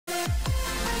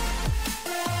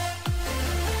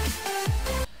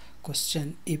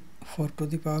Question: if 4 to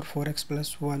the power 4x plus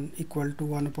 1 equal to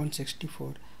 1 upon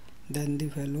 64, then the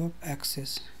value of x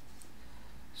is.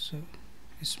 So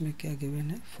इसमें क्या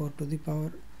given है, 4 to the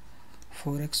power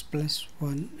 4x plus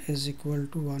 1 is equal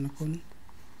to 1 upon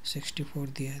 64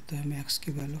 दिया है, तो हमें x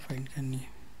की value find करनी है.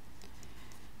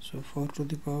 सो 4 to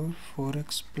the power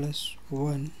 4x plus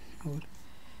 1 और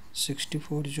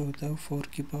 64 जो होता है वो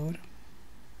 4 की power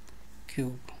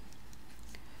cube.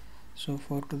 So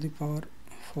 4 to the power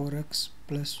 4x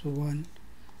plus 1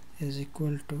 is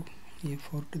equal to, ये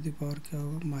 4 to the power क्या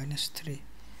होगा, -3.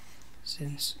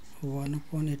 Since 1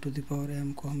 upon a to the power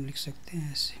m को हम लिख सकते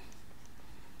हैं ऐसे.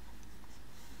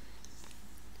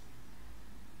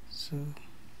 सो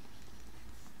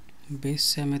बेस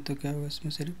से हमें तो क्या होगा,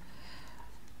 इसमें सिर्फ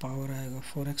पावर आएगा.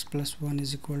 4x plus 1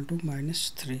 is equal to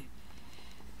 -3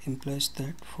 implies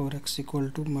that 4x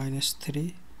equal to -3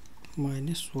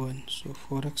 minus 1. So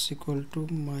 4x equal to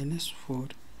 -4.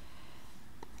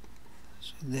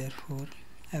 So therefore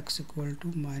x equal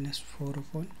to -4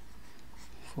 upon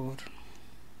 4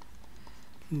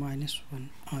 -1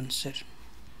 answer.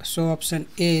 So option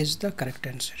A is the correct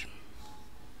answer.